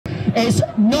is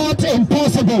not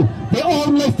impossible. The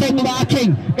only thing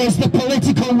lacking is the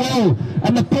political will.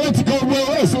 And the political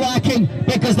will is lacking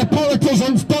because the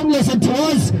politicians don't listen to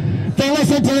us. They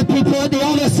listen to the people at the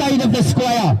other side of the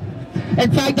square.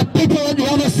 In fact, the people at the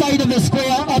other side of the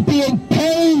square are being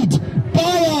paid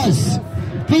by us.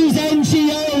 These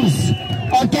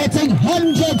NGOs are getting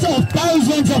hundreds of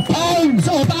thousands of pounds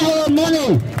of our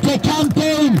money to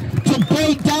campaign to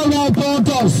break down our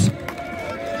borders.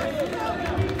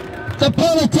 The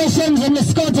politicians in the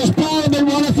Scottish Parliament,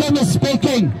 one of them is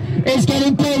speaking, is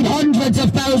getting paid hundreds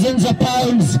of thousands of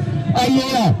pounds a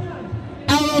year.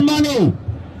 Our money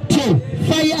to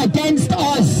fight against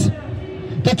us.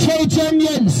 The trade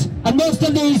unions, and most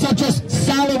of these are just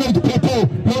salaried people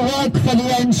who work for the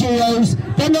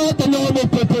NGOs. They're not the normal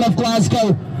people of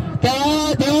Glasgow. They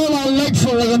all are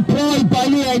literally employed by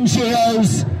the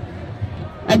NGOs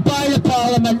and by the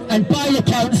Parliament and by the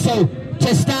Council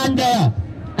to stand there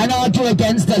and argue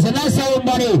against us. And that's our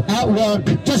money at work.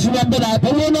 Just remember that.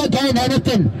 But we're not getting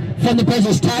anything from the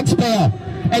British taxpayer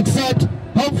except,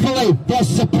 hopefully, their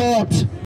support.